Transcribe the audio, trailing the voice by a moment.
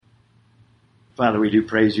Father, we do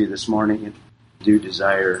praise you this morning and do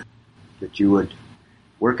desire that you would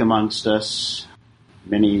work amongst us.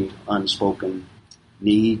 Many unspoken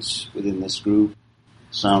needs within this group,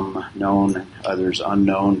 some known and others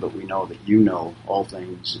unknown, but we know that you know all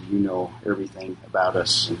things and you know everything about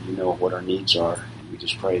us and you know what our needs are. And we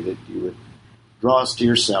just pray that you would draw us to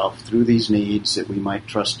yourself through these needs, that we might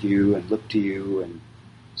trust you and look to you and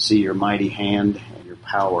see your mighty hand and your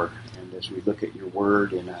power. And as we look at your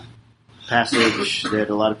word in a passage that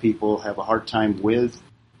a lot of people have a hard time with,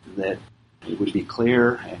 that it would be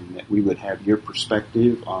clear and that we would have your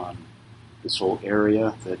perspective on this whole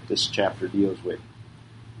area that this chapter deals with.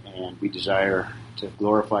 And we desire to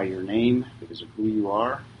glorify your name because of who you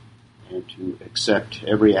are and to accept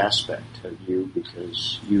every aspect of you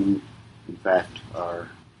because you, in fact, are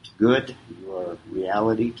good, you are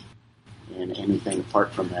reality, and anything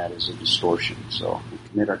apart from that is a distortion. So we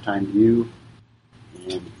commit our time to you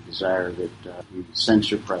and desire that we sense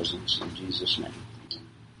your presence in Jesus' name. Amen.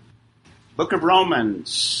 Book of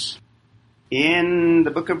Romans. In the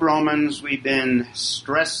book of Romans, we've been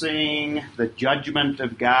stressing the judgment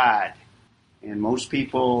of God. And most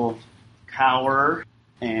people cower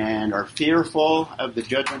and are fearful of the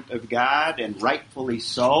judgment of God, and rightfully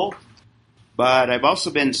so. But I've also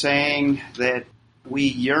been saying that we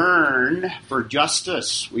yearn for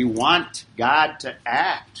justice. We want God to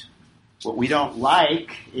act. What we don't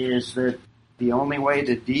like is that the only way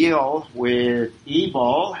to deal with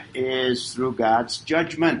evil is through God's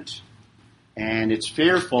judgment. And it's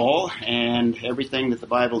fearful and everything that the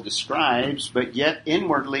Bible describes, but yet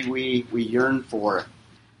inwardly we yearn for it.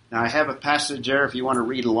 Now I have a passage there if you want to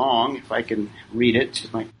read along, if I can read it.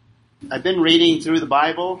 I've been reading through the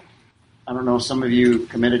Bible. I don't know, some of you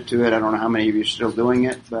committed to it. I don't know how many of you are still doing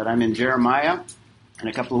it, but I'm in Jeremiah. And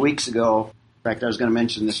a couple of weeks ago, in fact, I was going to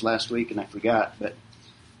mention this last week and I forgot, but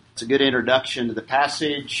it's a good introduction to the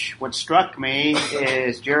passage. What struck me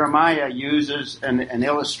is Jeremiah uses an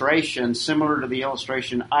illustration similar to the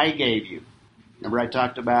illustration I gave you. Remember I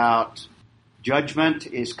talked about judgment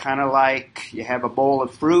is kind of like you have a bowl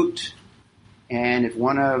of fruit, and if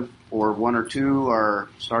one or two are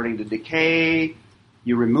starting to decay,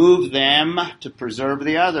 you remove them to preserve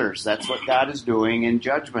the others. That's what God is doing in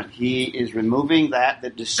judgment. He is removing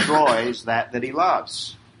that destroys that he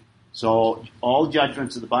loves. So all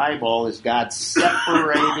judgments of the Bible is God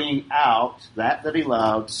separating out that he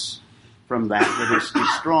loves from that is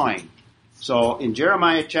destroying. So in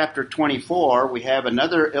Jeremiah chapter 24, we have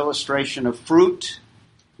another illustration of fruit,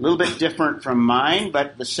 a little bit different from mine,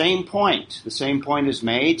 but the same point. The same point is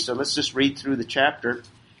made. So let's just read through the chapter.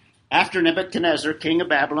 After Nebuchadnezzar, king of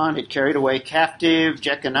Babylon, had carried away captive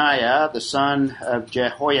Jeconiah, the son of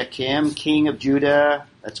Jehoiakim, king of Judah.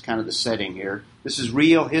 That's kind of the setting here. This is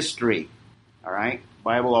real history, all right? The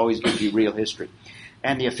Bible always gives you real history.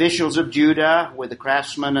 And the officials of Judah, with the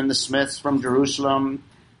craftsmen and the smiths from Jerusalem,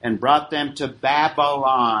 and brought them to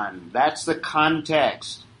Babylon. That's the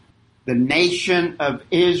context. The nation of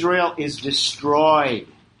Israel is destroyed.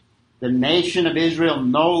 The nation of Israel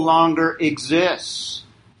no longer exists.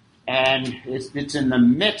 And it's in the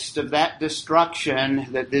midst of that destruction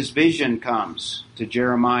that this vision comes to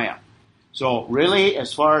Jeremiah. So really,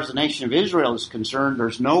 as far as the nation of Israel is concerned,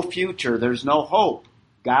 there's no future, there's no hope.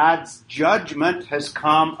 God's judgment has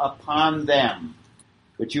come upon them.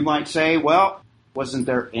 But you might say, well, wasn't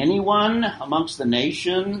there anyone amongst the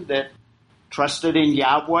nation that trusted in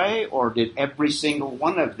Yahweh, or did every single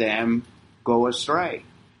one of them go astray?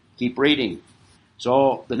 Keep reading.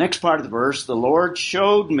 So the next part of the verse, the Lord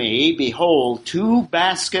showed me, behold, 2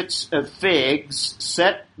 baskets of figs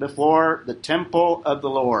set before the temple of the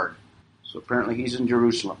Lord. So apparently he's in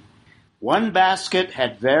Jerusalem. One basket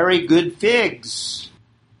had very good figs,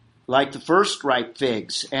 like the first ripe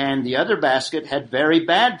figs, and the other basket had very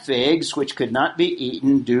bad figs, which could not be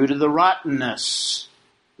eaten due to the rottenness.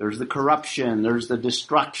 There's the corruption, there's the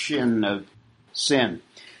destruction of sin.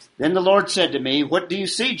 Then the Lord said to me, what do you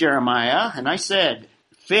see, Jeremiah? And I said,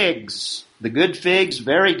 figs, the good figs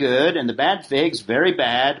very good, and the bad figs very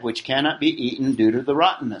bad, which cannot be eaten due to the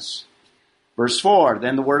rottenness. Verse 4,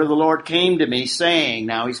 then the word of the Lord came to me, saying,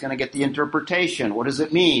 now he's going to get the interpretation. What does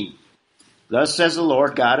it mean? Thus says the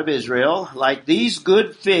Lord God of Israel, like these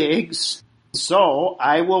good figs, so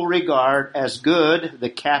I will regard as good the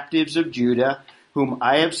captives of Judah, whom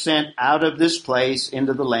I have sent out of this place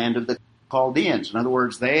into the land of the Chaldeans. In other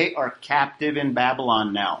words, they are captive in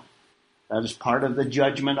Babylon now. That is part of the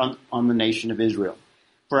judgment on the nation of Israel.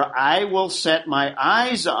 For I will set my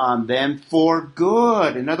eyes on them for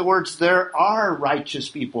good. In other words, there are righteous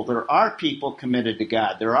people. There are people committed to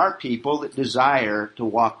God. There are people that desire to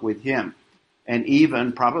walk with Him and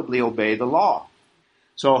even probably obey the law.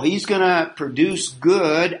 So he's going to produce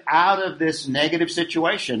good out of this negative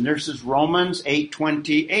situation. This is Romans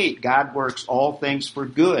 8:28. God works all things for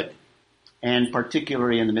good, and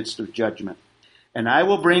particularly in the midst of judgment. And I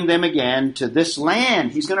will bring them again to this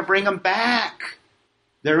land. He's going to bring them back.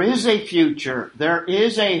 There is a future. There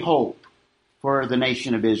is a hope for the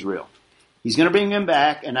nation of Israel. He's going to bring them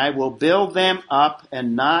back, and I will build them up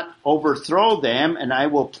and not overthrow them, and I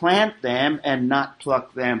will plant them and not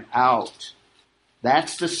pluck them out.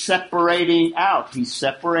 That's the separating out. He's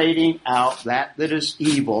separating out that is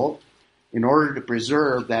evil in order to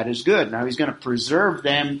preserve that is good. Now he's going to preserve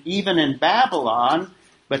them even in Babylon,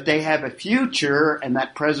 but they have a future, and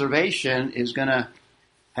that preservation is going to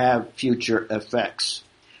have future effects.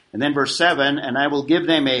 And then verse 7, and I will give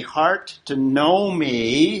them a heart to know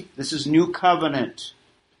me. This is new covenant.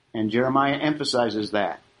 And Jeremiah emphasizes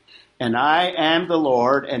that. And I am the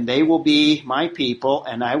Lord, and they will be my people,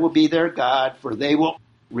 and I will be their God, for they will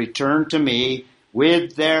return to me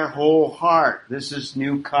with their whole heart. This is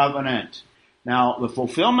new covenant. Now, the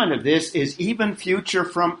fulfillment of this is even future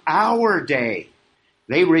from our day.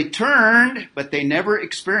 They returned, but they never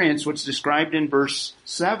experienced what's described in verse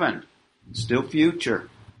 7. Still future.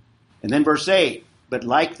 And then verse 8, but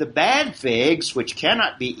like the bad figs, which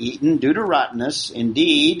cannot be eaten due to rottenness,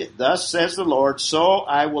 indeed, thus says the Lord, so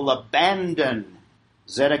I will abandon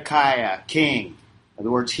Zedekiah, king. In other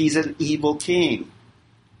words, he's an evil king.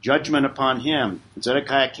 Judgment upon him.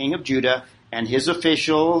 Zedekiah, king of Judah, and his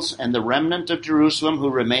officials, and the remnant of Jerusalem who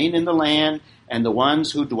remain in the land, and the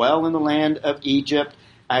ones who dwell in the land of Egypt.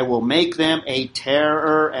 I will make them a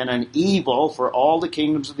terror and an evil for all the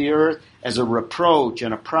kingdoms of the earth, as a reproach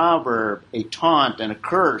and a proverb, a taunt and a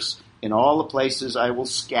curse. In all the places I will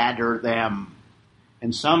scatter them.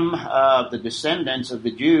 And some of the descendants of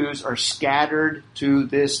the Jews are scattered to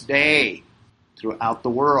this day throughout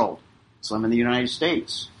the world, some in the United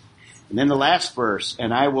States. And then the last verse,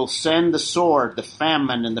 and I will send the sword, the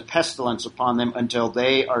famine, and the pestilence upon them until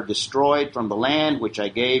they are destroyed from the land which I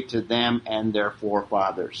gave to them and their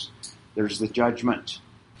forefathers. There's the judgment.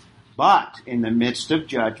 But in the midst of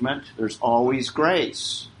judgment, there's always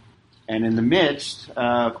grace. And in the midst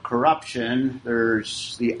of corruption,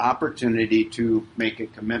 there's the opportunity to make a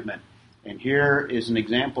commitment. And here is an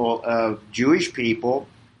example of Jewish people,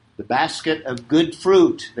 the basket of good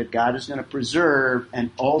fruit that God is going to preserve and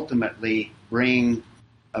ultimately bring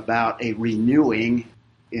about a renewing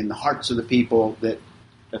in the hearts of the people that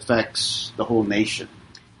affects the whole nation.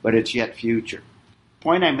 But it's yet future.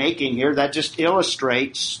 Point I'm making here, that just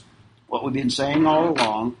illustrates what we've been saying all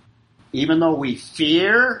along. Even though we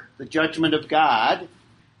fear the judgment of God,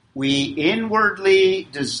 we inwardly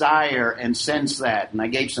desire and sense that. And I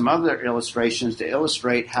gave some other illustrations to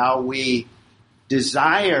illustrate how we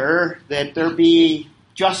desire that there be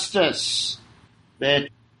justice, that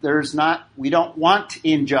we don't want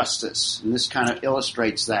injustice. And this kind of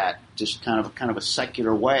illustrates that, just kind of a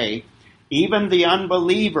secular way. Even the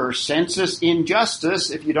unbeliever senses injustice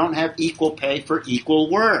if you don't have equal pay for equal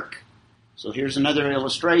work. So here's another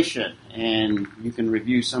illustration, and you can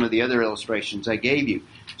review some of the other illustrations I gave you.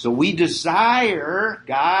 So we desire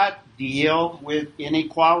God deal with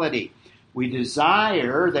inequality. We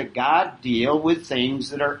desire that God deal with things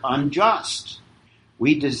that are unjust.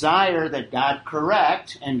 We desire that God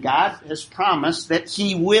correct, and God has promised that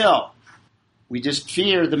He will. We just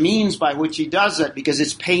fear the means by which He does it because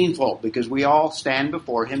it's painful, because we all stand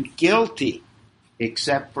before Him guilty,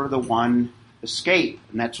 except for the one escape.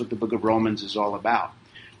 And that's what the book of Romans is all about.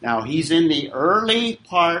 Now, he's in the early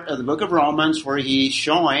part of the book of Romans where he's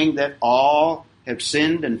showing that all have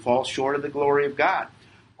sinned and fall short of the glory of God.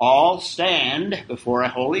 All stand before a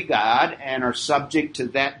holy God and are subject to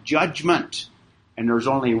that judgment. And there's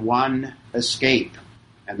only one escape,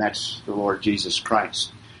 and that's the Lord Jesus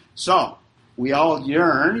Christ. So, we all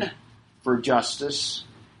yearn for justice.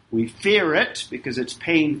 We fear it because it's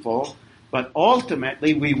painful. But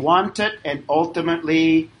ultimately, we want it, and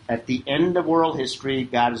ultimately, at the end of world history,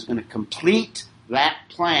 God is going to complete that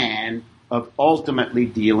plan of ultimately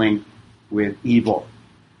dealing with evil.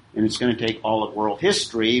 And it's going to take all of world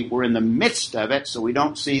history. We're in the midst of it, so we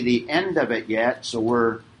don't see the end of it yet, so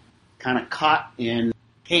we're kind of caught in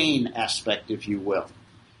pain aspect, if you will.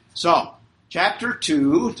 So, chapter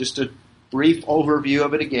 2, just a brief overview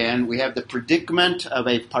of it again. We have the predicament of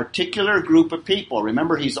a particular group of people.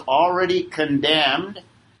 Remember, he's already condemned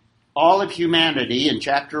all of humanity in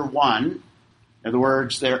chapter 1. In other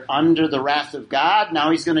words, they're under the wrath of God.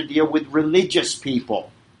 Now he's going to deal with religious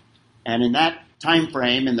people. And in that time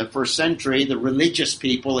frame, in the first century, the religious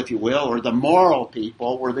people, if you will, or the moral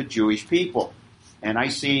people, were the Jewish people. And I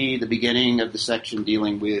see the beginning of the section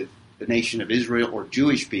dealing with the nation of Israel or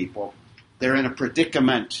Jewish people. They're in a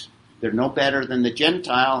predicament. They're no better than the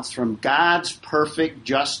Gentiles from God's perfect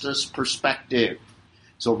justice perspective.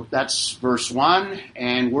 So that's verse 1,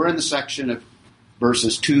 and we're in the section of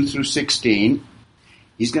verses 2 through 16.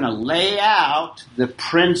 He's going to lay out the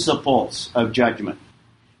principles of judgment.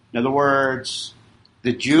 In other words,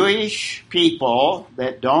 the Jewish people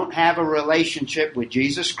that don't have a relationship with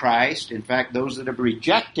Jesus Christ, in fact, those that have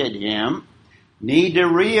rejected him, need to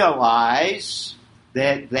realize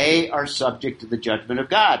that they are subject to the judgment of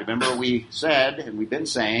God. Remember we said, and we've been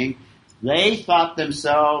saying, they thought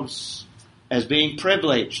themselves as being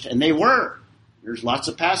privileged, and they were. There's lots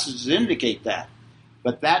of passages that indicate that.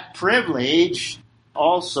 But that privilege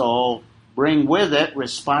also bring with it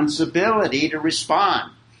responsibility to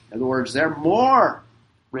respond. In other words, they're more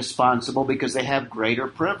responsible because they have greater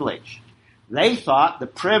privilege. They thought the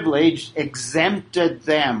privilege exempted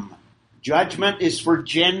them. Judgment is for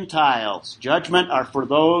Gentiles. Judgment are for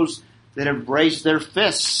those that have raised their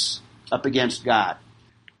fists up against God.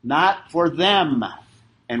 Not for them.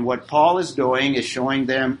 And what Paul is doing is showing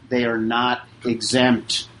them they are not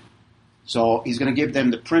exempt. So he's going to give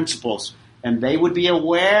them the principles. And they would be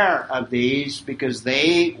aware of these because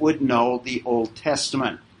they would know the Old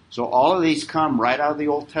Testament. So all of these come right out of the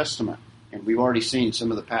Old Testament. And we've already seen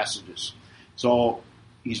some of the passages. So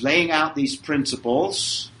he's laying out these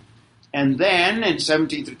principles. And then in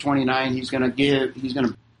 17 through 29, he's going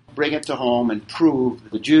to bring it to home and prove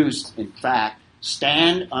that the Jews, in fact,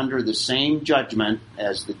 stand under the same judgment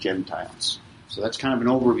as the Gentiles. So that's kind of an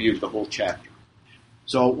overview of the whole chapter.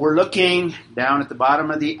 So we're looking down at the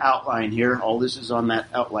bottom of the outline here. All this is on that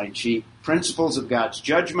outline sheet. Principles of God's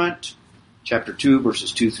judgment, chapter 2,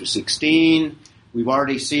 verses 2 through 16. We've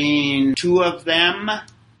already seen two of them.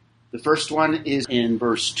 The first one is in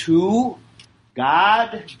verse 2.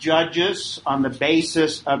 God judges on the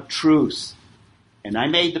basis of truth. And I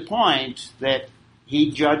made the point that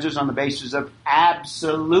he judges on the basis of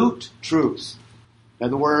absolute truth. In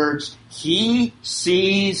other words, he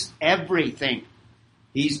sees everything.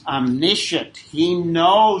 He's omniscient. He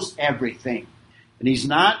knows everything. And he's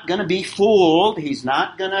not going to be fooled. He's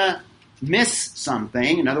not going to miss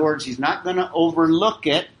something. In other words, he's not going to overlook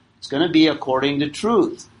it. It's going to be according to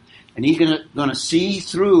truth. And he's going to see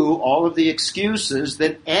through all of the excuses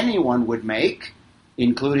that anyone would make,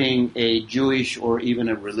 including a Jewish or even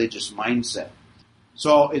a religious mindset.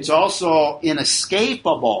 So it's also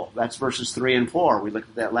inescapable. That's verses 3 and 4. We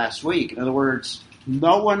looked at that last week. In other words,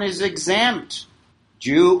 no one is exempt,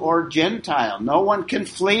 Jew or Gentile. No one can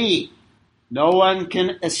flee. No one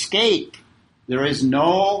can escape. There is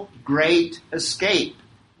no great escape.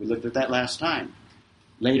 We looked at that last time.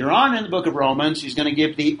 Later on in the book of Romans, he's going to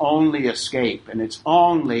give the only escape, and it's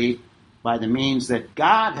only by the means that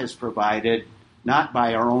God has provided, not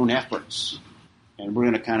by our own efforts. And we're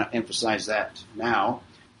going to kind of emphasize that now.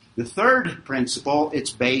 The third principle,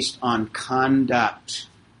 it's based on conduct.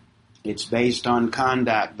 It's based on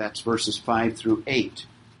conduct. That's verses 5 through 8.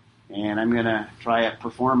 And I'm going to try to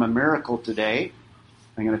perform a miracle today.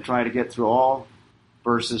 I'm going to try to get through all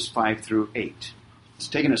verses 5 through 8. It's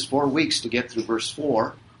taken us 4 weeks to get through verse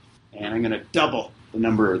 4, and I'm going to double the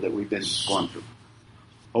number that we've been going through,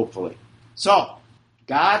 hopefully. So,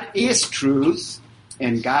 God is truth,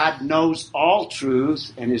 and God knows all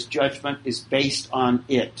truth, and his judgment is based on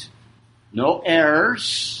it. No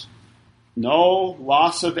errors, no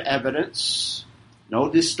loss of evidence, no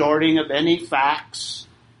distorting of any facts.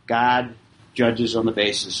 God judges on the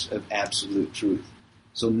basis of absolute truth.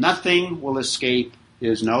 So nothing will escape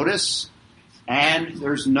his notice, and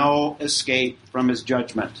there's no escape from his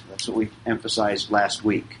judgment. That's what we emphasized last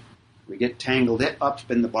week. We get tangled up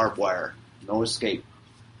in the barbed wire. No escape.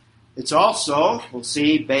 It's also, we'll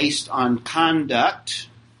see, based on conduct.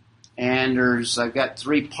 And I've got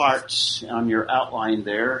 3 parts on your outline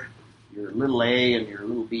there. Your little a and your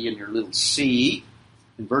little b and your little c.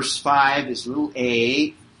 And verse 5 is little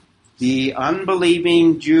a. The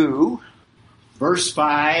unbelieving Jew. Verse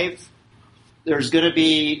 5, there's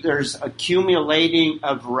accumulating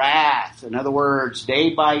of wrath. In other words,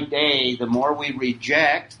 day by day, the more we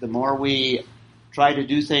reject, the more we try to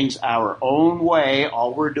do things our own way,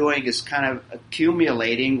 all we're doing is kind of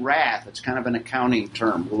accumulating wrath. It's kind of an accounting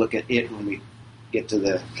term. We'll look at it when we get to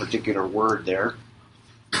the particular word there.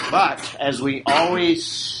 But, as we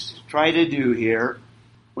always try to do here,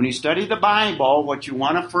 when you study the Bible, what you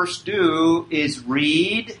want to first do is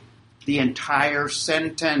read the entire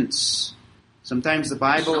sentence. Sometimes the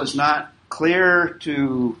Bible is not clear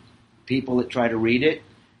to people that try to read it,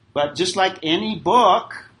 but just like any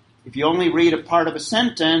book, if you only read a part of a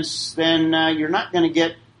sentence, then you're not going to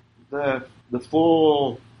get the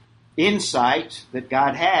full insight that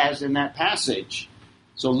God has in that passage.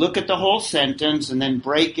 So look at the whole sentence and then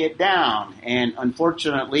break it down. And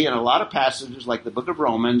unfortunately, in a lot of passages like the book of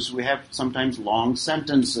Romans, we have sometimes long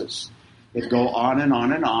sentences that go on and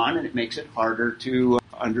on and on, and it makes it harder to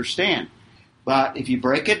understand. But if you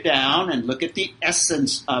break it down and look at the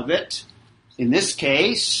essence of it, in this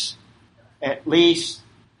case, at least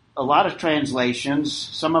a lot of translations,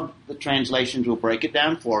 some of the translations will break it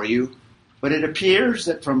down for you, but it appears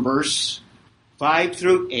that from verse 5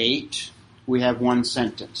 through 8, we have one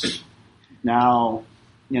sentence. Now,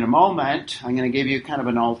 in a moment, I'm going to give you kind of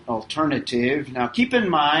an alternative. Now, keep in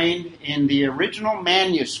mind, in the original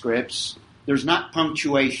manuscripts, there's not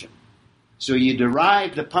punctuation. So you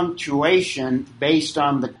derive the punctuation based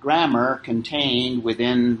on the grammar contained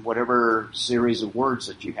within whatever series of words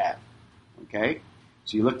that you have. Okay?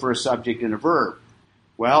 So you look for a subject and a verb.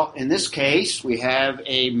 Well, in this case, we have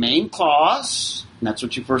a main clause, and that's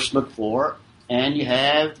what you first look for. And you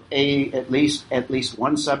have at least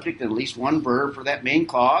one subject and at least one verb for that main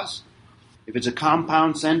clause. If it's a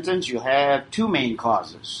compound sentence, you'll have two main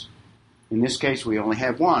clauses. In this case, we only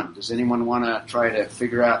have one. Does anyone want to try to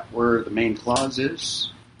figure out where the main clause is?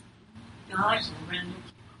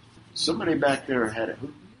 Somebody back there had it.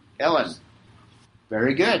 Ellen.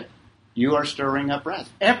 Very good. You are stirring up wrath.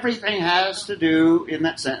 Everything has to do in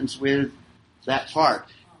that sentence with that part.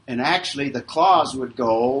 And actually, the clause would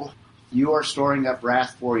go, you are storing up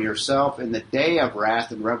wrath for yourself in the day of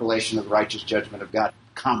wrath and revelation of the righteous judgment of God,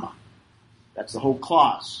 comma. That's the whole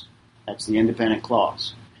clause. That's the independent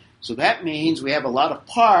clause. So that means we have a lot of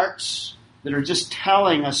parts that are just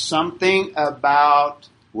telling us something about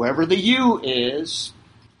whoever the you is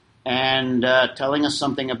and telling us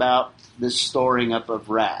something about this storing up of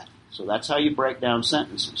wrath. So that's how you break down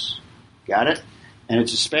sentences. Got it? And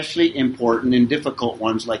it's especially important in difficult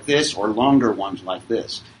ones like this or longer ones like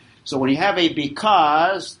this. So when you have a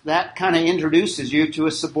because, that kind of introduces you to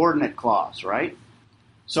a subordinate clause, right?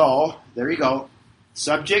 So, there you go.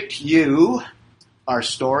 Subject, you are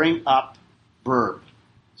storing up verb.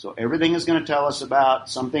 So everything is going to tell us about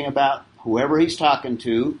something about whoever he's talking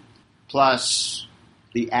to, plus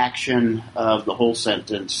the action of the whole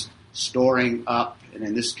sentence, storing up, and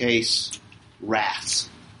in this case, wrath.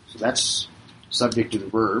 So that's subject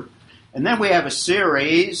and verb. And then we have a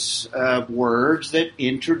series of words that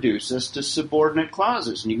introduce us to subordinate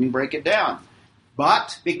clauses, and you can break it down.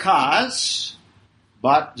 But, because,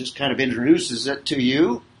 but just kind of introduces it to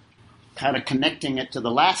you, kind of connecting it to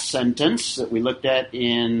the last sentence that we looked at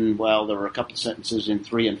in, well, there were a couple of sentences in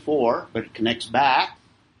 3 and 4, but it connects back.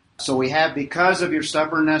 So we have, because of your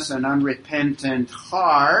stubbornness and unrepentant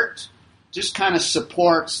heart, just kind of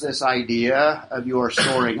supports this idea of your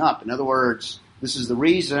storing up. In other words, this is the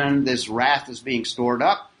reason this wrath is being stored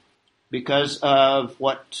up, because of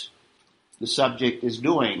what the subject is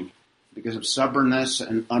doing, because of stubbornness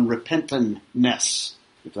and unrepentantness,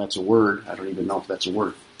 if that's a word. I don't even know if that's a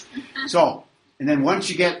word. So, and then once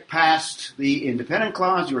you get past the independent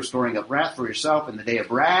clause, you are storing up wrath for yourself in the day of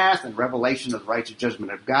wrath and revelation of the righteous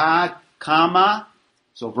judgment of God, comma.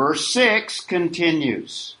 So verse 6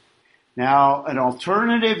 continues. Now, an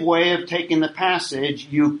alternative way of taking the passage,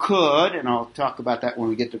 you could, and I'll talk about that when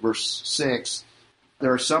we get to verse 6,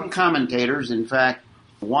 there are some commentators, in fact,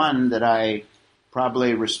 one that I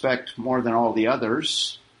probably respect more than all the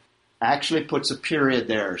others, actually puts a period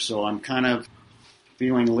there, so I'm kind of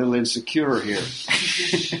feeling a little insecure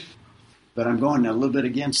here. But I'm going a little bit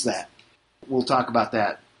against that. We'll talk about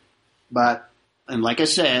that. But, and like I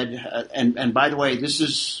said, and by the way, this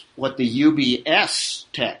is what the UBS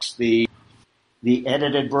text, the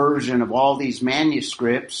edited version of all these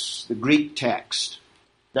manuscripts, the Greek text,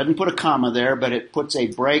 doesn't put a comma there, but it puts a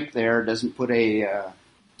break there, doesn't put a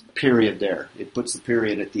period there. It puts the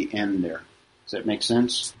period at the end there. Does that make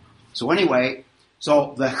sense? So anyway,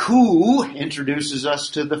 so the who introduces us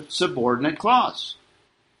to the subordinate clause.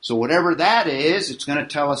 So whatever that is, it's going to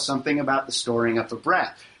tell us something about the storing up of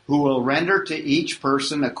wrath. Who will render to each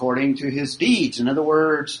person according to his deeds. In other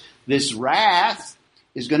words, this wrath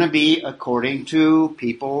is going to be according to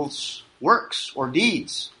people's works or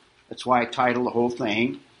deeds. That's why I title the whole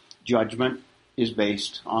thing, Judgment is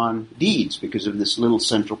based on deeds, because of this little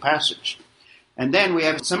central passage. And then we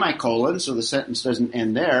have a semicolon, so the sentence doesn't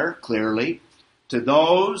end there, clearly. To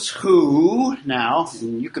those who, now,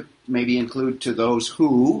 and you could maybe include to those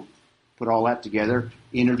who, put all that together,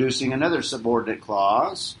 introducing another subordinate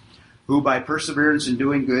clause, who by perseverance in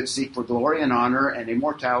doing good seek for glory and honor and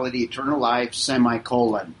immortality, eternal life,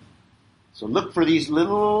 semicolon. So look for these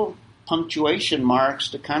little punctuation marks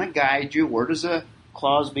to kind of guide you. Where does a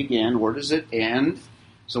clause begin? Where does it end?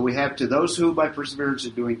 So we have to those who by perseverance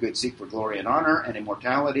in doing good seek for glory and honor and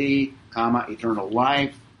immortality, comma, eternal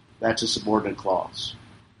life. That's a subordinate clause.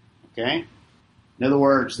 Okay? In other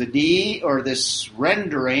words, the D, or this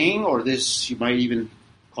rendering, or this, you might even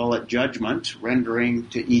call it judgment, rendering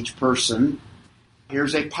to each person.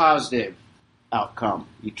 Here's a positive outcome,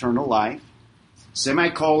 eternal life.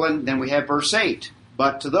 Semicolon, then we have verse 8.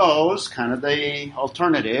 But to those, kind of the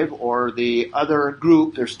alternative, or the other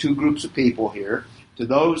group, there's two groups of people here. To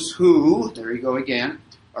those who, there you go again,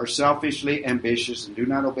 are selfishly ambitious and do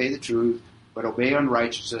not obey the truth, but obey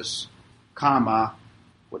unrighteousness, comma,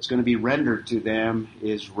 what's going to be rendered to them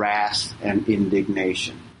is wrath and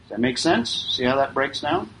indignation. Does that make sense? See how that breaks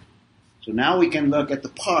down? So now we can look at the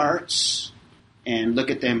parts and look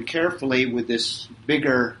at them carefully with this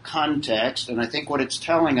bigger context. And I think what it's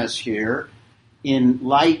telling us here, in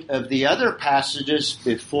light of the other passages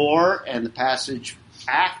before and the passage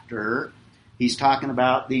after, he's talking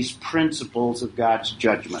about these principles of God's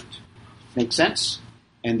judgment. Make sense?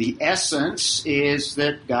 And the essence is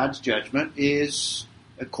that God's judgment is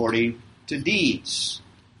according to deeds.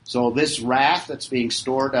 So this wrath that's being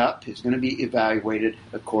stored up is going to be evaluated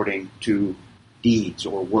according to deeds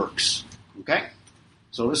or works. Okay?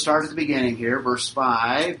 So let's start at the beginning here, verse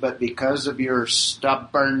 5. But because of your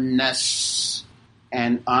stubbornness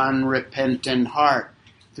and unrepentant heart.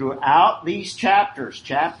 Throughout these chapters,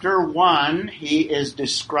 chapter 1, he is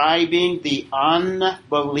describing the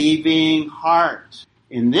unbelieving heart.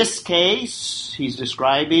 In this case, he's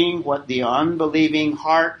describing what the unbelieving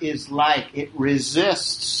heart is like. It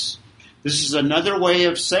resists. This is another way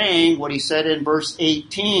of saying what he said in verse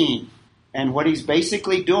 18. And what he's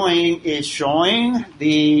basically doing is showing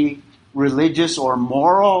the religious or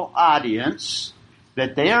moral audience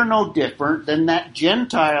that they are no different than that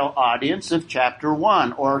Gentile audience of chapter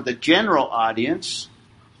 1, or the general audience,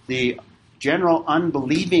 the general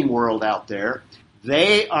unbelieving world out there.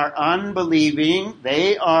 They are unbelieving,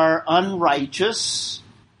 they are unrighteous,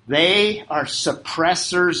 they are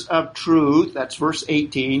suppressors of truth. That's verse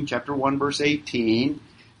 18, chapter 1, verse 18.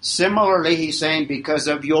 Similarly, he's saying, because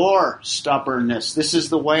of your stubbornness, this is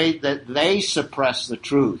the way that they suppress the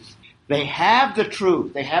truth. They have the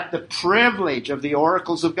truth. They have the privilege of the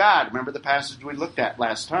oracles of God. Remember the passage we looked at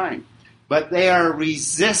last time. But they are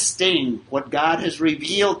resisting what God has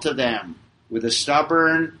revealed to them with a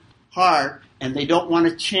stubborn heart, and they don't want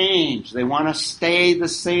to change. They want to stay the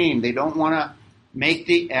same. They don't want to make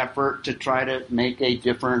the effort to try to make a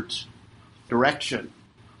different direction.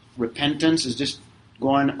 Repentance is just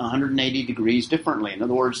going 180 degrees differently. In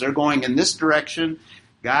other words, they're going in this direction.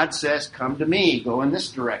 God says, come to me, go in this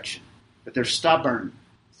direction. But they're stubborn.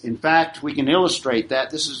 In fact, we can illustrate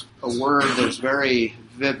that. This is a word that's very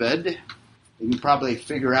vivid. You can probably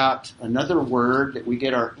figure out another word that we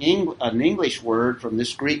get an English word from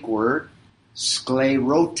this Greek word,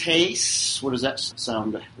 sclerotes. What does that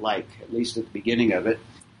sound like, at least at the beginning of it?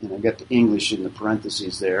 And I've got the English in the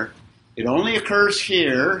parentheses there. It only occurs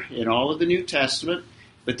here in all of the New Testament,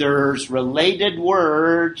 but there's related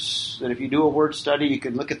words that if you do a word study, you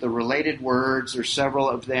can look at the related words. There's several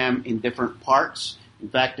of them in different parts. In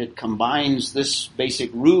fact, it combines this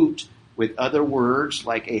basic root with other words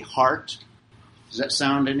like a heart. Does that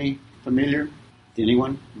sound any familiar to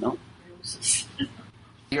anyone? No?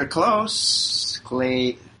 You're close.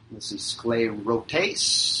 Sclerotes.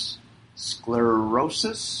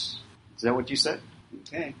 Sclerosis. Is that what you said?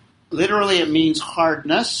 Okay. Literally, it means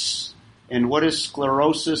hardness. And what is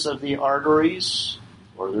sclerosis of the arteries?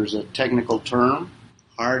 Or there's a technical term,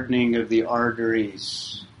 hardening of the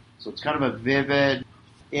arteries. So it's kind of a vivid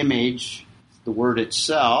image, the word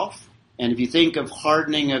itself. And if you think of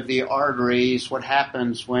hardening of the arteries, what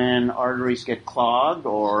happens when arteries get clogged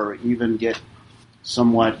or even get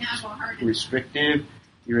somewhat restrictive?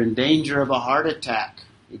 You're in danger of a heart attack.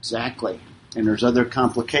 Exactly. And there's other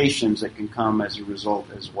complications that can come as a result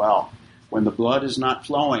as well. When the blood is not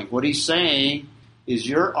flowing. What he's saying is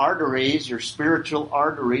your arteries, your spiritual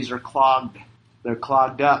arteries are clogged. They're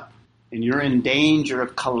clogged up. And you're in danger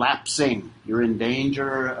of collapsing. You're in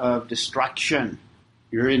danger of destruction.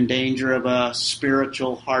 You're in danger of a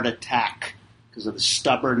spiritual heart attack because of the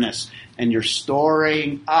stubbornness. And you're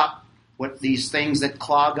storing up what these things that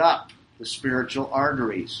clog up the spiritual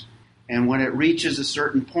arteries. And when it reaches a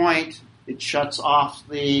certain point, it shuts off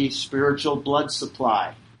the spiritual blood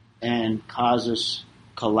supply and causes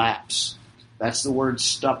collapse. That's the word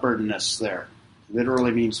stubbornness there.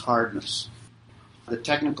 Literally means hardness. The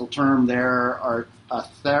technical term there are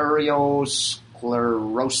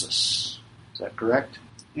atherosclerosis. Is that correct?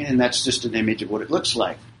 And that's just an image of what it looks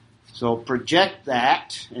like. So project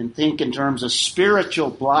that and think in terms of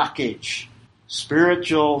spiritual blockage.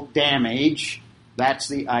 spiritual damage. That's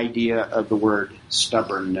the idea of the word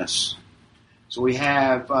stubbornness. So we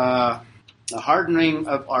have the hardening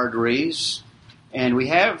of arteries, and we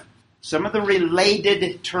have some of the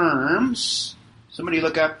related terms. Somebody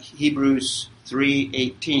look up Hebrews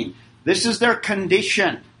 3:18. This is their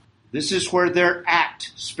condition. This is where they're at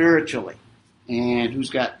spiritually. And who's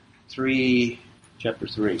got chapter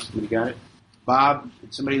 3? Somebody got it? Bob,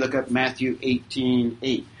 somebody look up Matthew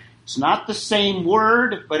 18:8. It's not the same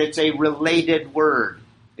word, but it's a related word.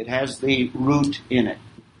 It has the root in it.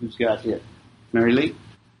 Who's got it? Mary Lee?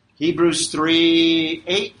 Hebrews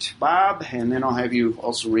 3:8, Bob, and then I'll have you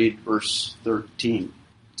also read verse 13.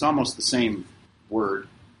 It's almost the same word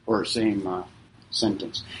or same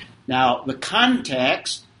sentence. Now, the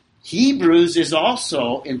context, Hebrews is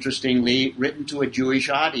also, interestingly, written to a Jewish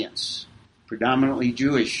audience, predominantly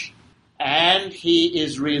Jewish. And he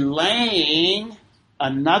is relaying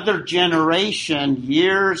another generation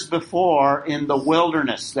years before in the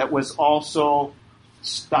wilderness that was also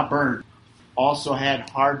stubborn, also had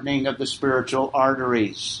hardening of the spiritual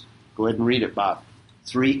arteries. Go ahead and read it, Bob.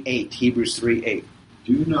 3:8, Hebrews 3:8.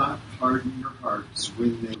 Do not harden your hearts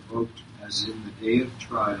when they provoked as in the day of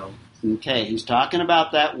trial. Okay, he's talking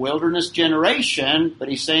about that wilderness generation, but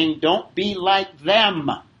he's saying don't be like them.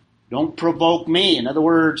 Don't provoke me. In other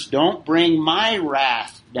words, don't bring my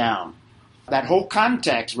wrath down. That whole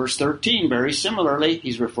context, verse 13, very similarly,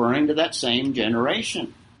 he's referring to that same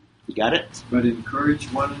generation. You got it? But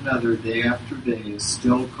encourage one another day after day is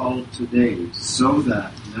still called today, so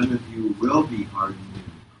that none of you will be hardened.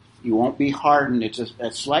 You won't be hardened. It's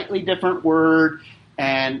a slightly different word.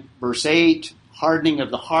 And verse 8, hardening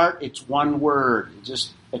of the heart, it's one word. It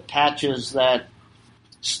just attaches that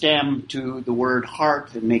stem to the word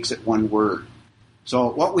heart and makes it one word. So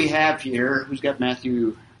what we have here, who's got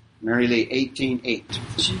Matthew, Mary Lee, 18:8.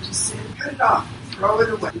 She just said, cut it off, throw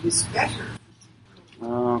it away. It is better.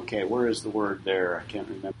 Okay, where is the word there? I can't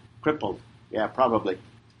remember. Crippled. Yeah, probably.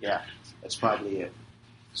 Yeah, that's probably it.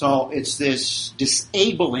 So it's this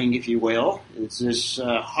disabling, if you will. It's this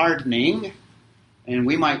hardening. And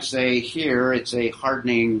we might say here it's a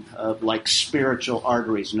hardening of like spiritual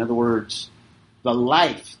arteries. In other words, the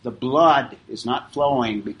life, the blood is not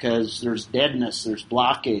flowing because there's deadness, there's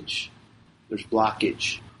blockage. There's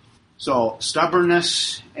blockage. So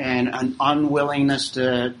stubbornness and an unwillingness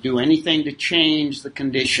to do anything to change the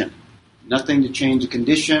condition. Nothing to change the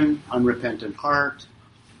condition, unrepentant heart.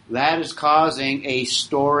 That is causing a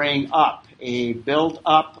storing up, a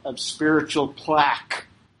build-up of spiritual plaque,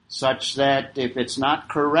 such that if it's not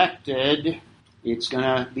corrected, it's going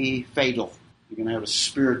to be fatal. You're going to have a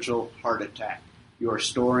spiritual heart attack. You are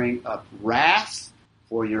storing up wrath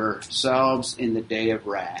for yourselves in the day of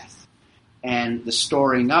wrath. And the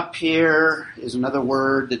storing up here is another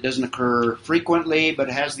word that doesn't occur frequently, but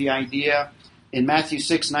it has the idea. In Matthew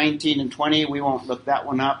 6:19 and 20, we won't look that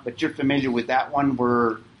one up, but you're familiar with that one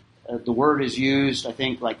where the word is used, I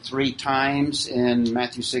think, like 3 times in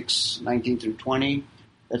Matthew 6:19 through 20.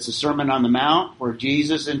 That's the Sermon on the Mount, where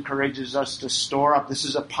Jesus encourages us to store up. This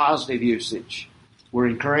is a positive usage. We're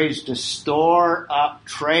encouraged to store up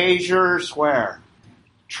treasures where?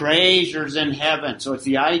 Treasures in heaven. So it's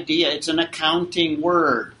the idea, it's an accounting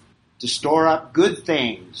word. To store up good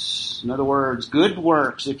things. In other words, good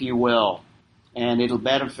works, if you will. And it'll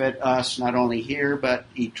benefit us not only here, but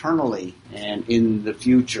eternally and in the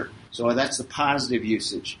future. So that's the positive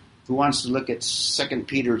usage. Who wants to look at 2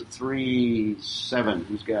 Peter 3:7?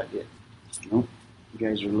 Who's got it? Nope. You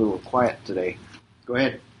guys are a little quiet today. Go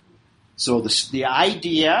ahead. So the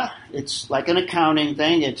idea, it's like an accounting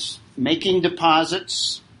thing. It's making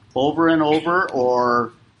deposits over and over,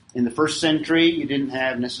 or in the first century, you didn't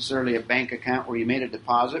have necessarily a bank account where you made a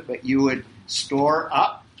deposit, but you would store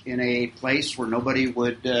up in a place where nobody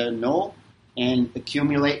would know and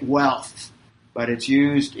accumulate wealth. But it's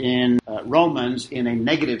used in Romans in a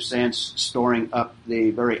negative sense, storing up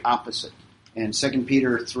the very opposite. And 2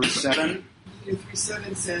 Peter 3:7. Peter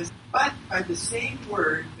 3:7 says, but by the same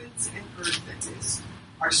word, heavens and earth exist,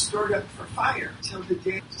 are stored up for fire till the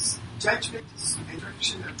day of judgment and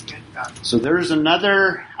destruction of the ungodly. So there's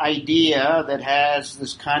another idea that has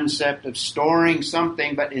this concept of storing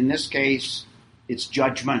something, but in this case, it's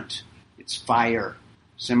judgment. It's fire,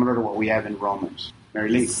 similar to what we have in Romans. Mary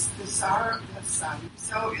Lee. So is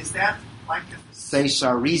that like a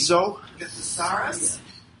thesaurizo? The thesaurus?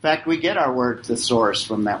 In fact, we get our word thesaurus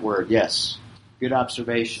from that word, yes. Good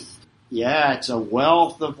observation. Yeah, it's a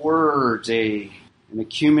wealth of words, an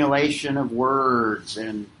accumulation of words,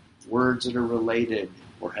 and words that are related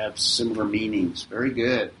or have similar meanings. Very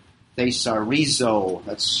good. Thesaurizo,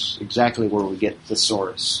 that's exactly where we get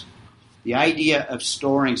thesaurus. The idea of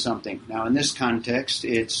storing something. Now, in this context,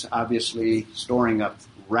 it's obviously storing up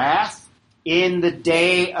wrath in the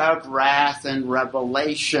day of wrath and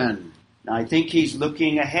revelation. Now, I think he's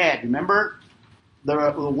looking ahead. Remember,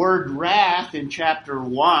 the word wrath in chapter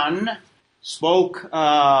 1 spoke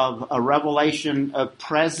of a revelation of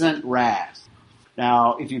present wrath.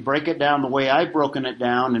 Now, if you break it down the way I've broken it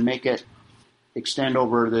down and make it extend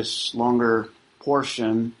over this longer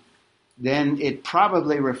portion, then it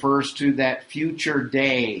probably refers to that future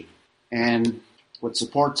day. And what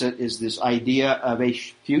supports it is this idea of a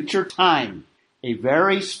future time, a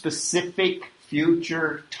very specific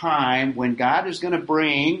future time when God is going to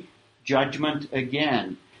bring judgment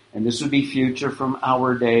again. And this would be future from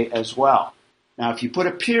our day as well. Now, if you put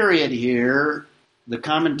a period here, the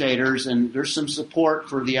commentators, and there's some support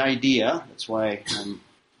for the idea, that's why I'm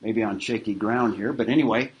maybe on shaky ground here, but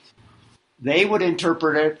anyway, they would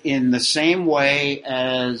interpret it in the same way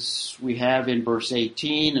as we have in verse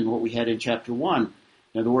 18 and what we had in chapter 1.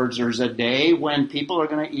 In other words, there's a day when people are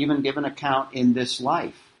going to even give an account in this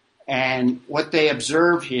life. And what they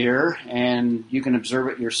observe here, and you can observe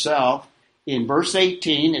it yourself, in verse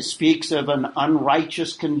 18, it speaks of an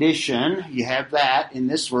unrighteous condition. You have that in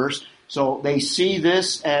this verse. So they see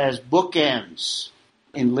this as bookends.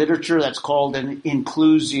 In literature, that's called an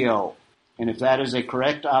inclusio. And if that is a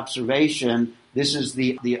correct observation, this is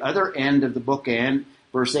the other end of the bookend.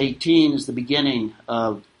 Verse 18 is the beginning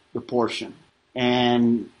of the portion.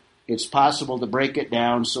 And it's possible to break it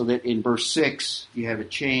down so that in verse 6, you have a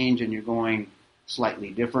change and you're going slightly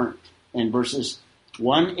different. And verses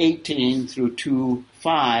 1:18 through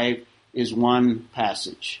 2:5 is one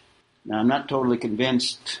passage. Now, I'm not totally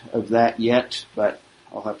convinced of that yet, but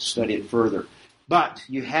I'll have to study it further. But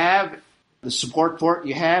you have the support for it.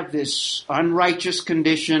 You have this unrighteous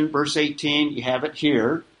condition, verse 18. You have it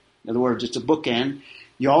here. In other words, it's a bookend.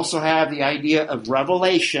 You also have the idea of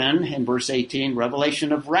revelation in verse 18,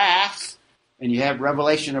 revelation of wrath. And you have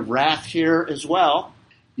revelation of wrath here as well.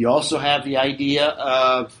 You also have the idea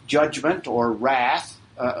of judgment or wrath.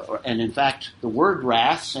 And in fact, the word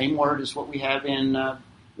wrath, same word as what we have in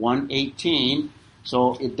 1:18.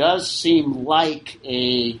 So it does seem like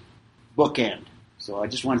a bookend. So I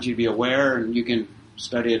just want you to be aware, and you can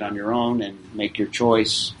study it on your own and make your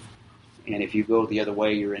choice. And if you go the other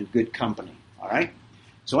way, you're in good company. All right?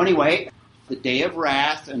 So anyway, the day of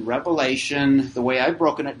wrath and revelation, the way I've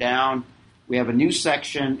broken it down, we have a new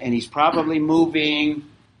section, and he's probably moving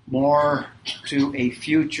more to a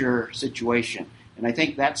future situation. And I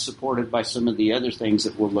think that's supported by some of the other things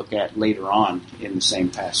that we'll look at later on in the same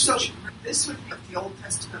passage. So this would be the Old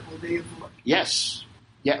Testament day of the Lord. Yes.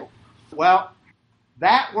 Yeah. Well,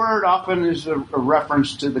 that word often is a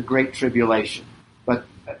reference to the Great Tribulation, but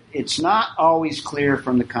it's not always clear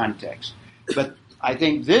from the context. But I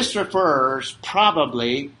think this refers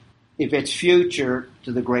probably, if it's future,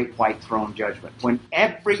 to the Great White Throne Judgment, when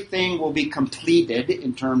everything will be completed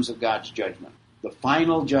in terms of God's judgment. The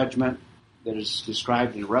final judgment that is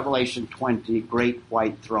described in Revelation 20, Great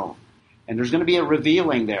White Throne. And there's going to be a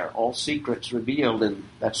revealing there, all secrets revealed, and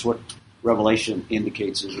that's what Revelation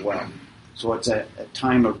indicates as well. So it's a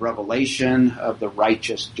time of revelation of the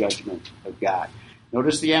righteous judgment of God.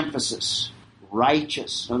 Notice the emphasis,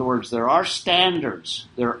 righteous. In other words, there are standards.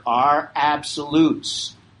 There are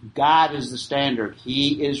absolutes. God is the standard.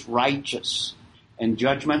 He is righteous. And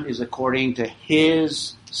judgment is according to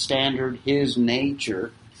His standard, His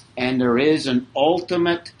nature. And there is an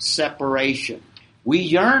ultimate separation. We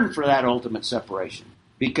yearn for that ultimate separation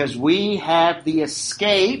because we have the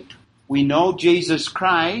escape. We know Jesus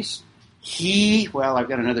Christ. I've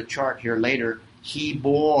got another chart here later. He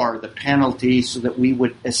bore the penalty so that we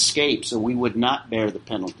would escape, so we would not bear the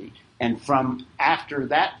penalty. And from after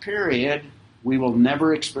that period, we will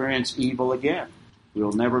never experience evil again. We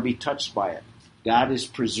will never be touched by it. God is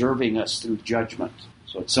preserving us through judgment.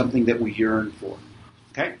 So it's something that we yearn for.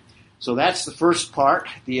 Okay? So that's the first part,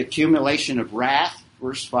 the accumulation of wrath,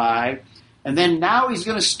 verse 5. And then now he's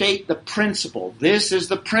going to state the principle. This is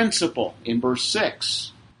the principle in verse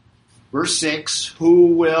 6. Verse 6, who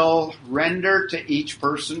will render to each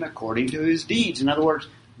person according to his deeds. In other words,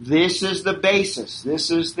 this is the basis.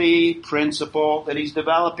 This is the principle that he's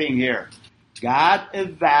developing here. God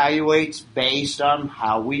evaluates based on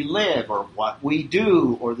how we live or what we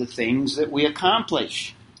do or the things that we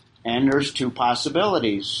accomplish. And there's two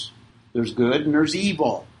possibilities. There's good and there's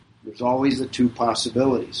evil. There's always the two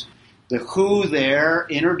possibilities. The who there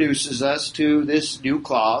introduces us to this new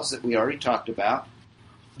clause that we already talked about.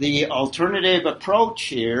 The alternative approach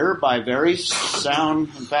here by very sound,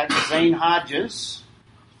 in fact, Zane Hodges.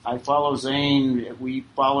 I follow Zane. We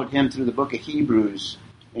followed him through the book of Hebrews.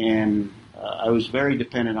 And I was very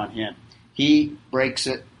dependent on him. He breaks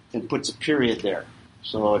it and puts a period there.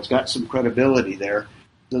 So it's got some credibility there.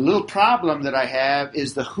 The little problem that I have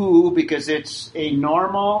is the who, because it's a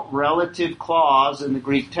normal relative clause in the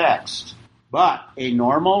Greek text. But a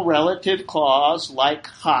normal relative clause, like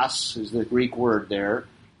has is the Greek word there,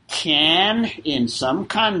 can, in some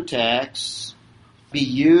contexts, be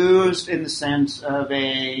used in the sense of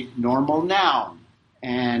a normal noun.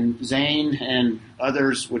 And Zane and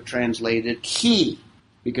others would translate it he,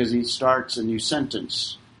 because he starts a new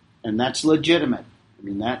sentence. And that's legitimate. I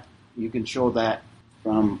mean, that you can show that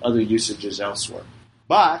from other usages elsewhere.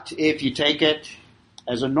 But if you take it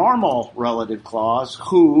as a normal relative clause,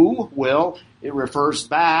 who will, it refers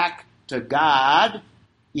back to God.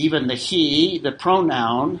 Even the he, the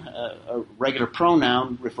pronoun, a regular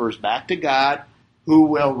pronoun, refers back to God, who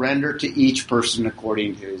will render to each person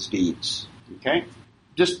according to his deeds. Okay?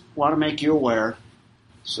 Just want to make you aware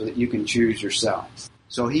so that you can choose yourself.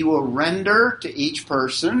 So he will render to each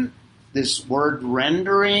person. This word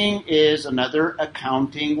rendering is another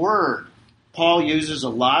accounting word. Paul uses a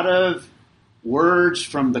lot of words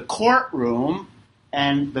from the courtroom,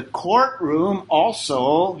 and the courtroom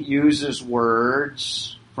also uses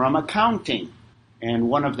words from accounting, and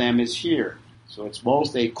one of them is here. So it's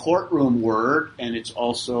both a courtroom word and it's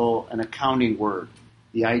also an accounting word,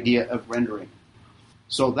 the idea of rendering.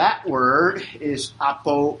 So that word is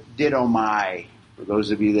apodidomai. For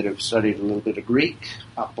those of you that have studied a little bit of Greek,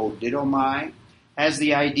 apodidomai has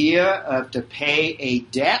the idea of to pay a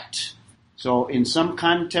debt. So in some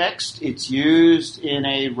context, it's used in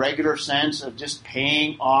a regular sense of just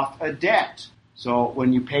paying off a debt. So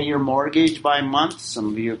when you pay your mortgage by month, some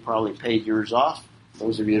of you have probably paid yours off.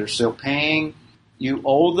 Those of you that are still paying, you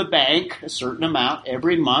owe the bank a certain amount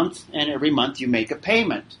every month, and every month you make a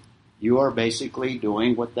payment. You are basically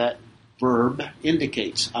doing what that verb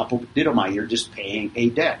indicates. Apodidomai, you're just paying a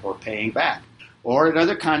debt or paying back. Or in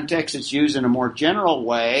other contexts, it's used in a more general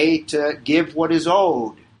way to give what is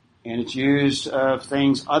owed. And it's used of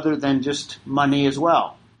things other than just money as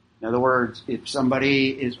well. In other words, if somebody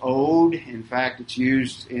is owed, in fact, it's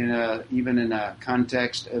used even in a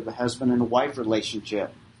context of a husband and a wife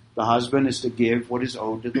relationship. The husband is to give what is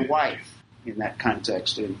owed to the wife in that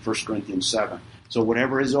context in 1 Corinthians 7. So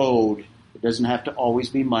whatever is owed, it doesn't have to always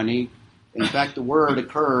be money. In fact, the word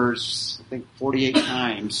occurs, I think, 48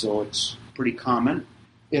 times, so it's pretty common.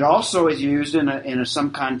 It also is used in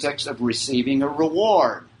some context of receiving a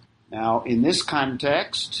reward. Now, in this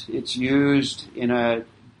context, it's used in a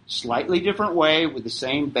slightly different way with the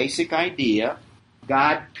same basic idea,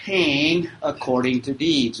 God paying according to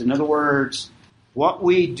deeds. In other words, what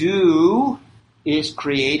we do is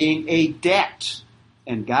creating a debt,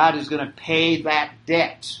 and God is going to pay that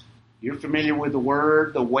debt. You're familiar with the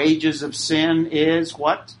word, the wages of sin is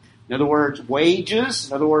what? In other words, wages,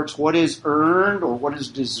 in other words, what is earned or what is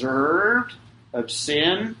deserved of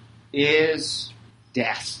sin is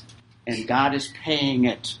death. And God is paying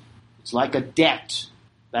it. It's like a debt.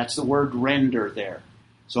 That's the word render there.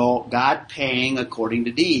 So God paying according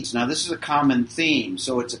to deeds. Now this is a common theme.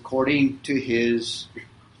 So it's according to his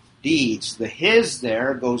deeds. The his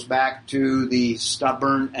there goes back to the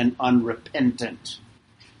stubborn and unrepentant.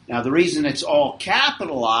 Now the reason it's all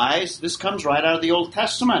capitalized, this comes right out of the Old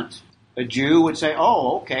Testament. A Jew would say,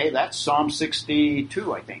 oh, okay, that's Psalm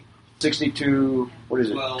 62, I think. 62, what is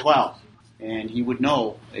it? 12. And he would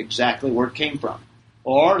know exactly where it came from.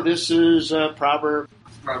 Or this is Proverbs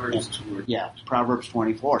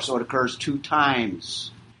 24. So it occurs 2 times.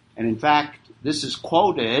 And in fact, this is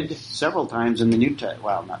quoted several times in the New Testament.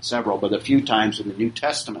 Well, not several, but a few times in the New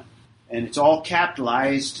Testament. And it's all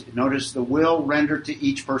capitalized. Notice the will render to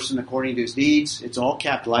each person according to his deeds. It's all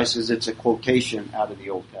capitalized as it's a quotation out of the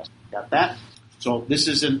Old Testament. Got that? So this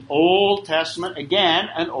is an Old Testament, again,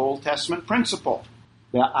 an Old Testament principle.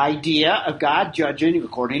 The idea of God judging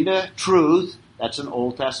according to truth, that's an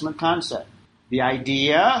Old Testament concept. The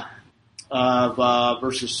idea of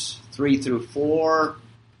verses 3 through 4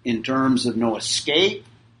 in terms of no escape,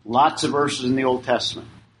 lots of verses in the Old Testament.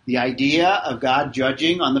 The idea of God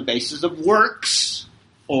judging on the basis of works,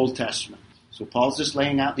 Old Testament. So Paul's just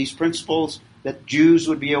laying out these principles that Jews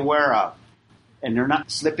would be aware of. And they're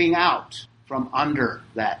not slipping out from under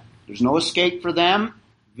that. There's no escape for them.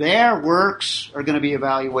 Their works are going to be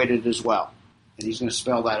evaluated as well. And he's going to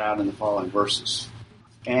spell that out in the following verses.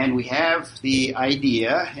 And we have the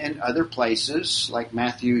idea in other places, like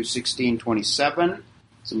Matthew 16:27.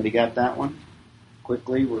 Somebody got that one?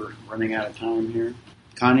 Quickly, we're running out of time here.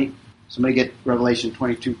 Connie, somebody get Revelation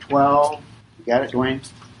 22:12. You got it, Dwayne?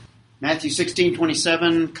 Matthew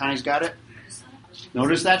 16:27. Connie's got it?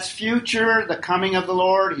 Notice that's future, the coming of the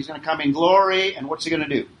Lord. He's going to come in glory, and what's he going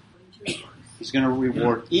to do? He's going to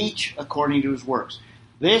reward each according to his works.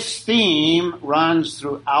 This theme runs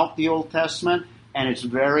throughout the Old Testament, and it's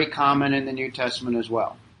very common in the New Testament as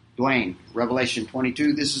well. Dwayne, Revelation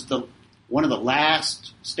 22, this is one of the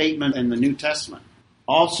last statements in the New Testament,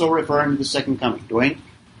 also referring to the second coming. Dwayne?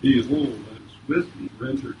 Behold, I was with me,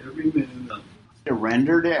 render every man up. To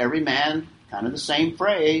render to every man, kind of the same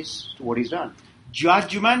phrase to what he's done.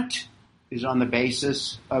 Judgment is on the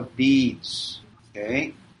basis of deeds.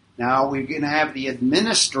 Okay? Now we're going to have the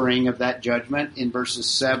administering of that judgment in verses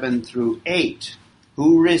 7 through 8.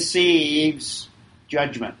 Who receives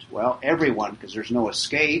judgment? Well, everyone, because there's no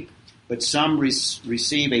escape, but some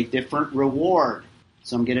receive a different reward.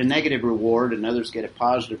 Some get a negative reward and others get a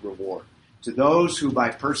positive reward. To those who by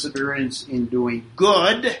perseverance in doing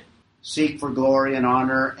good seek for glory and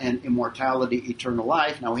honor and immortality, eternal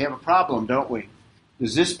life. Now we have a problem, don't we?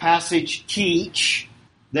 Does this passage teach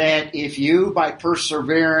that if you by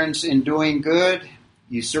perseverance in doing good,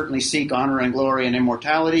 you certainly seek honor and glory and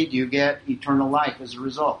immortality, do you get eternal life as a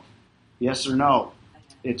result? Yes or no?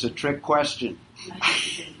 It's a trick question.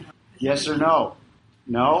 Yes or no?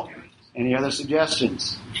 No? Any other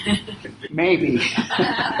suggestions? Maybe.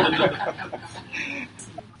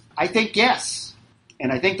 I think yes.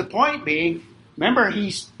 And I think the point being, remember,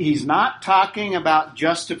 he's not talking about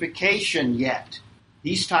justification yet.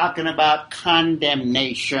 He's talking about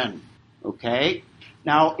condemnation. Okay?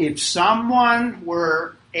 Now, if someone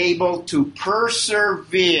were able to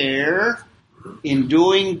persevere in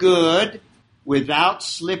doing good without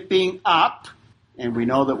slipping up, and we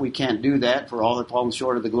know that we can't do that, for all have fallen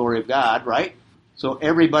short of the glory of God, right? So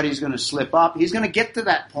everybody's going to slip up. He's going to get to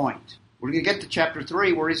that point. We're going to get to chapter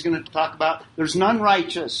 3 where he's going to talk about there's none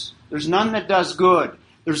righteous. There's none that does good.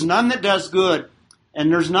 There's none that does good.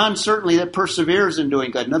 And there's none certainly that perseveres in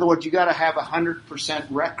doing good. In other words, you got to have 100%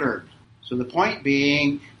 record. So the point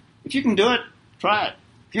being, if you can do it, try it.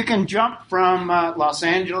 If you can jump from Los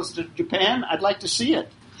Angeles to Japan, I'd like to see it.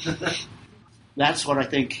 That's what I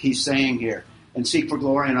think he's saying here. And seek for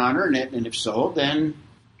glory and honor in it, and if so, then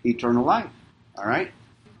eternal life. All right?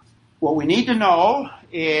 What we need to know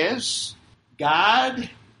is God,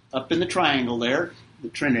 up in the triangle there, the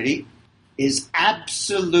Trinity, is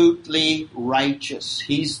absolutely righteous.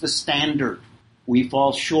 He's the standard. We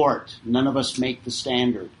fall short. None of us make the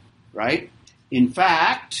standard. Right? In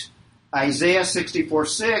fact, Isaiah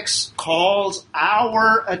 64:6 calls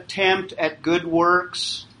our attempt at good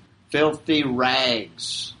works filthy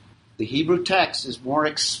rags. The Hebrew text is more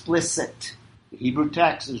explicit. The Hebrew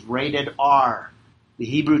text is rated R. The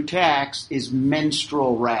Hebrew text is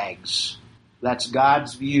menstrual rags. That's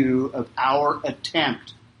God's view of our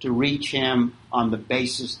attempt to reach Him on the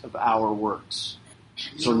basis of our works.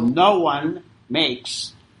 So no one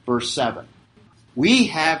makes verse 7. We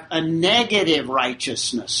have a negative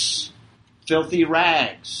righteousness, filthy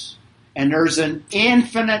rags. And there's an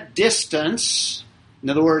infinite distance. In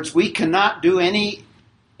other words, we cannot do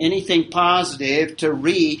anything positive to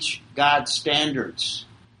reach God's standards.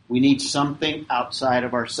 We need something outside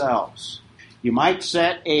of ourselves. You might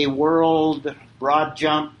set a world broad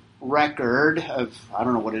jump record of, I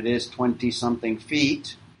don't know what it is, 20-something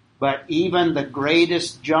feet, but even the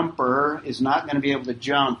greatest jumper is not going to be able to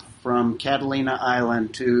jump from Catalina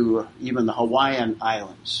Island to even the Hawaiian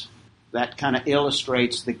Islands. That kind of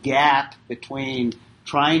illustrates the gap between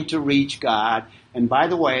trying to reach God. And by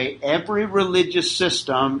the way, every religious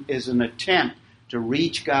system is an attempt to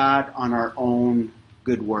reach God on our own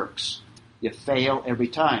good works. You fail every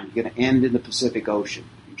time. You're going to end in the Pacific Ocean.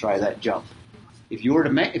 You try that jump. If you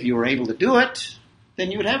were able to do it,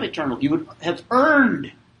 then you would have you would have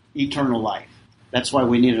earned eternal life. That's why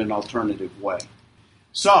we need an alternative way.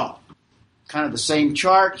 So, kind of the same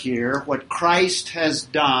chart here, what Christ has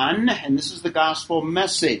done, and this is the gospel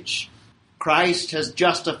message. Christ has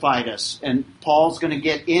justified us, and Paul's going to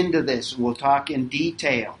get into this, and we'll talk in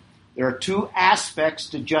detail. There are two aspects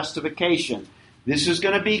to justification. This is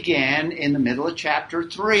going to begin in the middle of chapter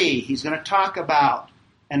 3. He's going to talk about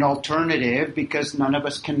an alternative because none of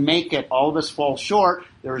us can make it. All of us fall short.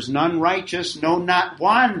 There is none righteous, no, not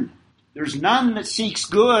one. There's none that seeks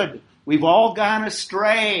good. We've all gone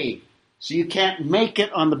astray. So you can't make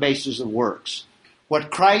it on the basis of works. What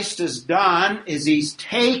Christ has done is He's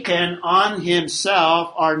taken on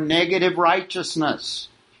Himself our negative righteousness.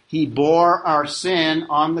 He bore our sin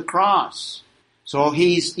on the cross. So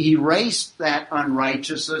He's erased that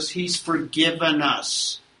unrighteousness. He's forgiven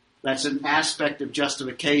us. That's an aspect of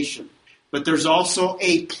justification. But there's also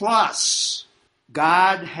a plus.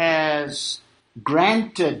 God has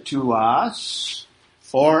granted to us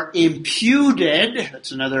Or imputed,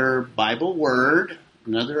 that's another Bible word,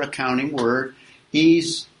 another accounting word.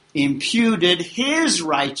 He's imputed his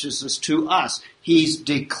righteousness to us. He's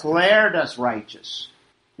declared us righteous.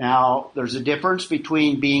 Now, there's a difference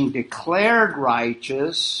between being declared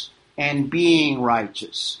righteous and being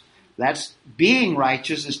righteous. That's being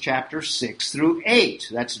righteous is chapter 6 through 8.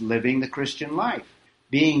 That's living the Christian life.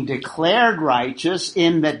 Being declared righteous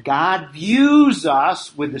in that God views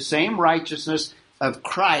us with the same righteousness of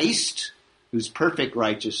Christ, whose perfect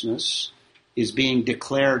righteousness is being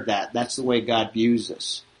declared that. That's the way God views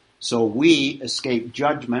us. So we escape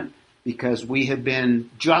judgment because we have been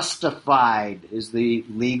justified is the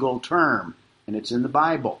legal term, and it's in the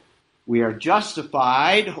Bible. We are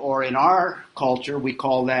justified, or in our culture we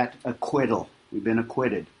call that acquittal. We've been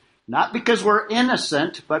acquitted. Not because we're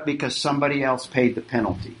innocent, but because somebody else paid the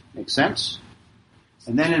penalty. Make sense?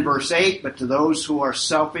 And then in verse 8, but to those who are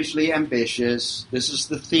selfishly ambitious, this is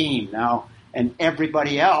the theme now, and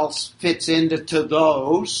everybody else fits into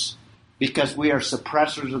those because we are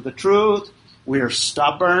suppressors of the truth, we are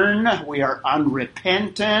stubborn, we are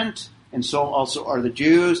unrepentant, and so also are the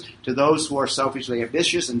Jews. To those who are selfishly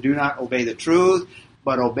ambitious and do not obey the truth,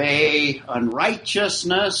 but obey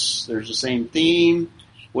unrighteousness, there's the same theme.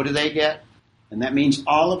 What do they get? And that means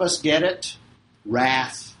all of us get it,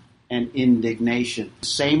 wrath and indignation.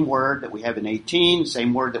 Same word that we have in 18,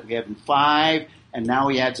 same word that we have in 5, and now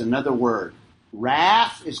he adds another word.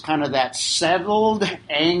 Wrath is kind of that settled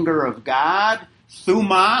anger of God.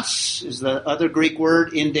 Thumos is the other Greek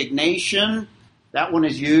word, indignation. That one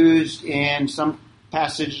is used in some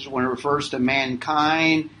passages when it refers to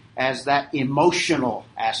mankind as that emotional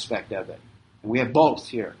aspect of it. And we have both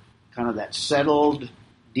here, kind of that settled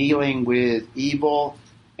dealing with evil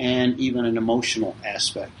and even an emotional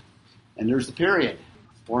aspect. And there's the period,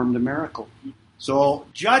 formed a miracle. So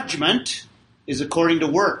judgment is according to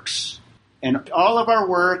works. And all of our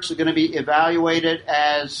works are going to be evaluated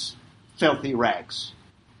as filthy rags.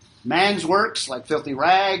 Man's works like filthy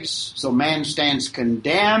rags, so man stands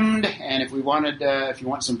condemned. And if you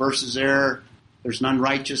want some verses there, there's none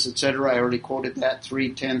righteous, etc. I already quoted that,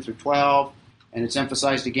 3:10 through 12. And it's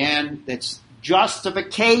emphasized again that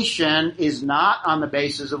justification is not on the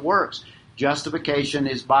basis of works. Justification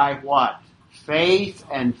is by what? Faith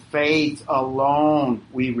and faith alone.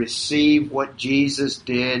 We receive what Jesus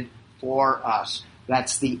did for us.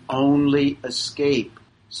 That's the only escape.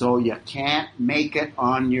 So you can't make it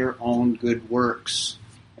on your own good works.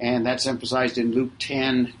 And that's emphasized in Luke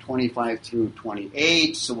 10:25 through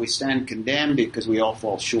 28. So we stand condemned because we all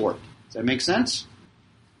fall short. Does that make sense?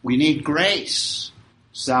 We need grace.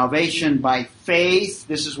 Salvation by faith.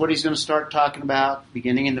 This is what he's going to start talking about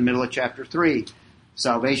beginning in the middle of chapter 3.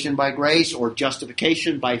 Salvation by grace or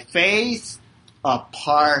justification by faith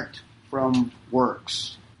apart from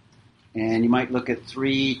works. And you might look at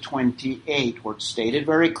 3:28 where it's stated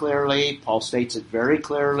very clearly. Paul states it very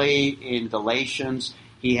clearly in Galatians.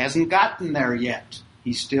 He hasn't gotten there yet.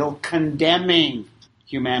 He's still condemning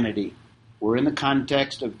humanity. We're in the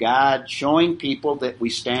context of God showing people that we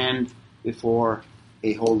stand before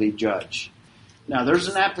a holy judge. Now there's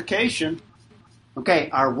an application. Okay,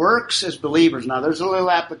 our works as believers. Now there's a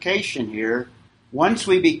little application here. Once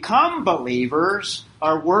we become believers,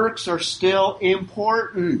 our works are still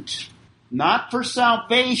important. Not for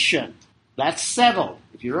salvation. That's settled.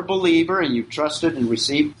 If you're a believer and you've trusted and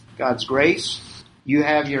received God's grace, you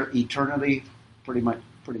have your eternity pretty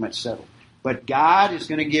much settled. But God is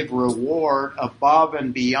going to give reward above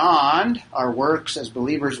and beyond. Our works as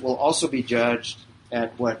believers will also be judged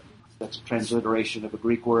at that's a transliteration of a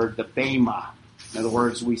Greek word, the bema. In other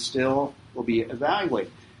words, we still will be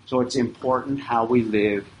evaluated. So it's important how we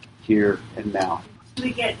live here and now. Do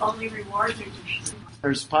we get only rewards or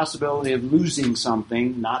there's a possibility of losing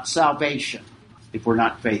something, not salvation, if we're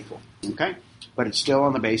not faithful. Okay? But it's still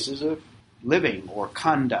on the basis of living or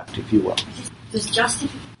conduct, if you will. Does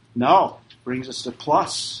justification? No. Brings us to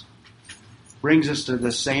plus. Brings us to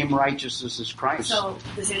the same righteousness as Christ. So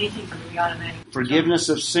does anything be automatic? Forgiveness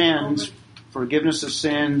of sins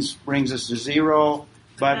brings us to zero.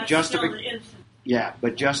 But justification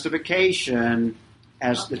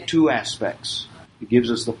has the two aspects. It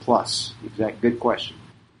gives us the plus. Good question.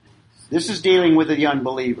 This is dealing with the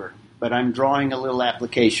unbeliever, but I'm drawing a little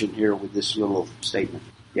application here with this little statement.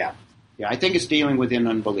 Yeah, I think it's dealing with an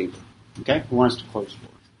unbeliever. Okay? Who wants to close for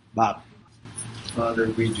it? Bob.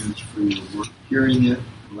 Father, we do for your word, hearing it,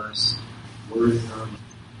 bless word on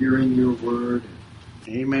hearing your word.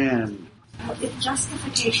 Amen. If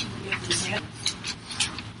justification is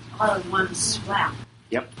all in one slap.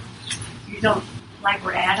 Yep. You don't, like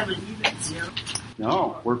we're Adam and Eve at zero.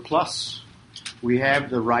 No, we're plus. We have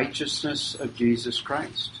the righteousness of Jesus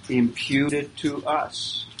Christ imputed to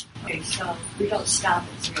us. Okay, so we don't stop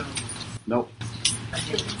at 0. Nope.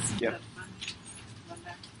 Yep.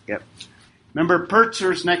 Yep. Remember,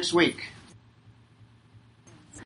 Pertzer's next week.